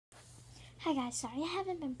Hi guys, sorry I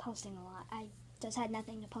haven't been posting a lot. I just had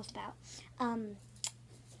nothing to post about.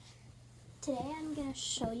 Today I'm going to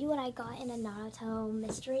show you what I got in a Naruto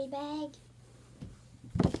mystery bag.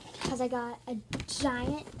 Because I got a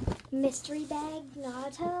giant mystery bag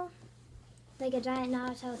Naruto. Like a giant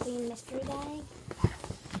Naruto themed mystery bag.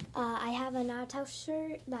 I have a Naruto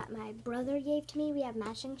shirt that my brother gave to me. We have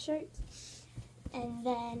matching shirts. And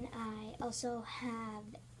then I also have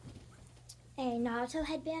a Naruto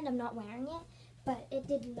headband. I'm not wearing it, but it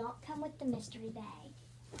did not come with the mystery bag.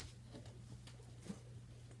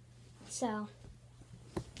 So,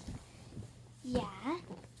 yeah.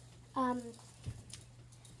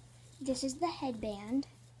 This is the headband.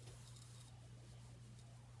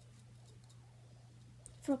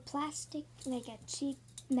 For plastic, like a cheap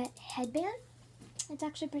headband, it's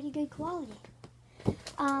actually pretty good quality.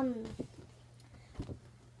 I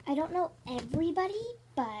don't know everybody,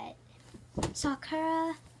 but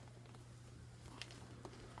Sakura,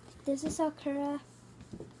 this is Sakura,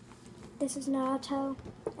 this is Naruto,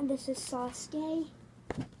 and this is Sasuke.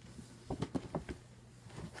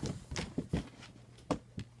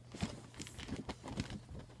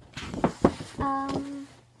 I'm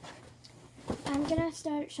gonna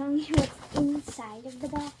start showing you what's inside of the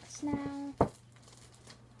box now.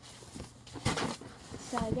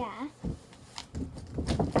 So yeah.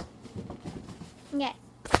 Okay.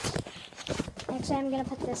 Actually, I'm gonna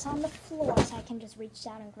put this on the floor so I can just reach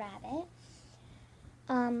down and grab it.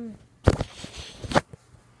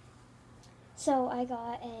 So I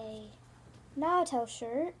got a Naruto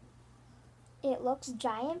shirt. It looks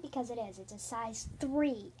giant because it is. It's a size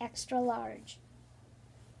 3, extra large.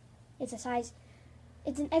 It's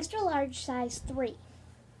an extra large size 3.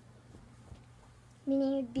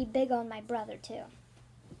 Meaning it'd be big on my brother too.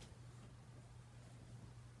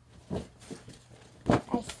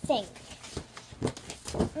 I think.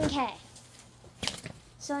 Okay.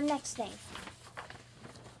 So next thing.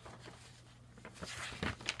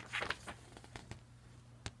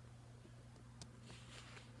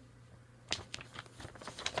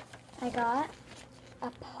 I got a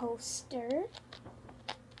poster.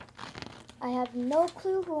 I have no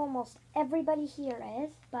clue who almost everybody here is,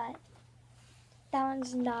 but that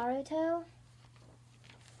one's Naruto.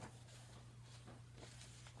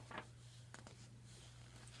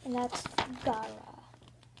 And that's Gaara,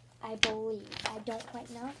 I believe. I don't quite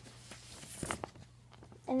know.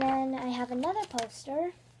 And then I have another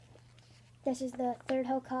poster. This is the third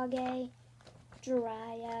Hokage,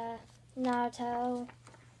 Jiraiya, Naruto.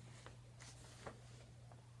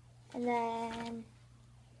 And then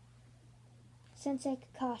Sensei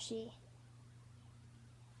Kakashi.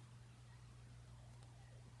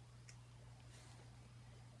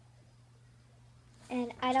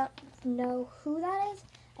 And I don't know who that is.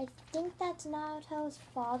 I think that's Naruto's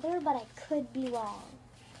father, but I could be wrong.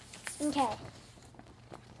 Okay.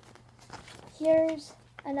 Here's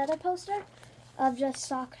another poster of just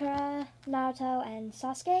Sakura, Naruto, and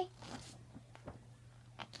Sasuke.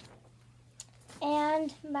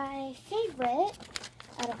 And my favorite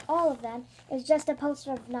out of all of them is just a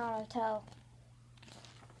poster of Naruto.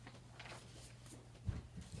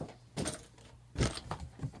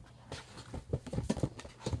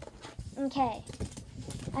 Okay,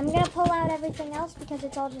 I'm going to pull out everything else because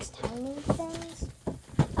it's all just tiny things.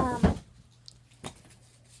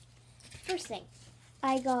 First thing,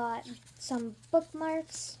 I got some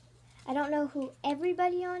bookmarks. I don't know who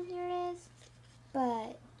everybody on here is,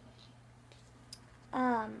 but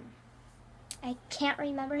I can't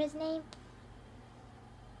remember his name.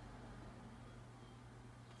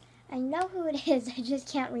 I know who it is, I just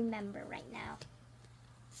can't remember right now.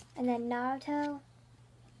 And then Naruto,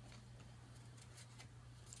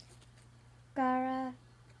 Gaara,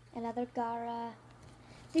 another Gaara.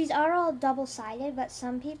 These are all double-sided, but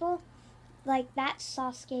some people, like that's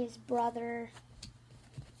Sasuke's brother.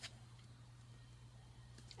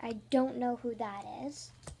 I don't know who that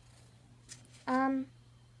is.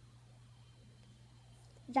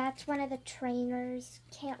 That's one of the trainers.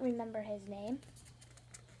 Can't remember his name.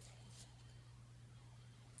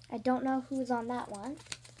 I don't know who's on that one.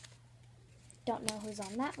 Don't know who's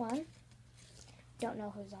on that one. Don't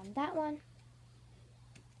know who's on that one.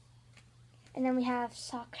 And then we have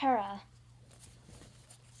Sakura.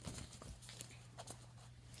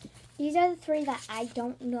 These are the 3 that I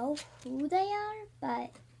don't know who they are,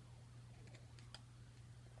 but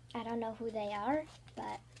I don't know who they are,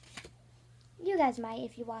 but you guys might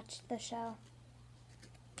if you watch the show.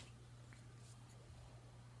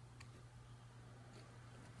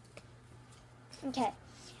 Okay,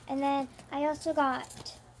 and then I also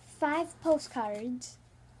got 5 postcards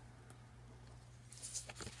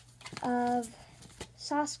of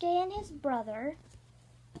Sasuke and his brother,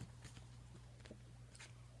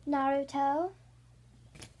 Naruto,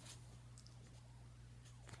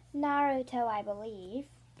 I believe,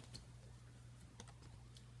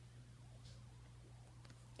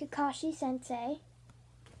 Kakashi Sensei,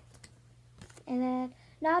 and then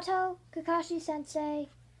Naruto, Kakashi Sensei,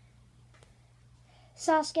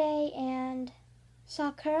 Sasuke, and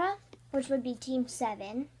Sakura, which would be Team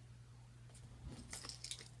 7.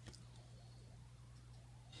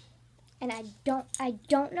 And I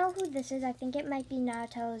don't know who this is. I think it might be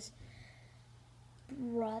Naruto's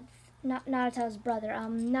brother, not Naruto's brother,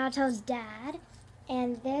 Naruto's dad.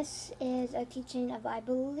 And this is a keychain of, I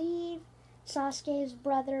believe, Sasuke's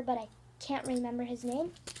brother, but I can't remember his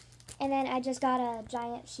name. And then I just got a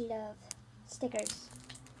giant sheet of stickers,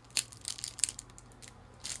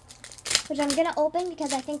 which I'm gonna open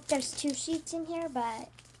because I think there's 2 sheets in here, but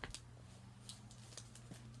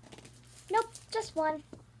nope, just one.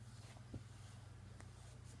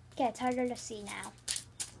 Okay, it's harder to see now.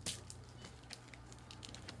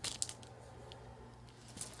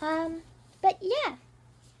 But yeah,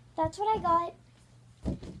 that's what I got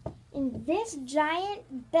in this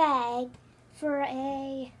giant bag for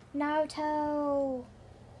a Naruto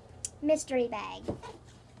mystery bag.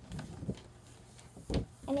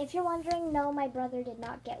 And if you're wondering, no, my brother did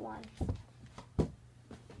not get one.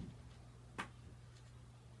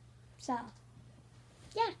 So,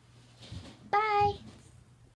 yeah. Bye.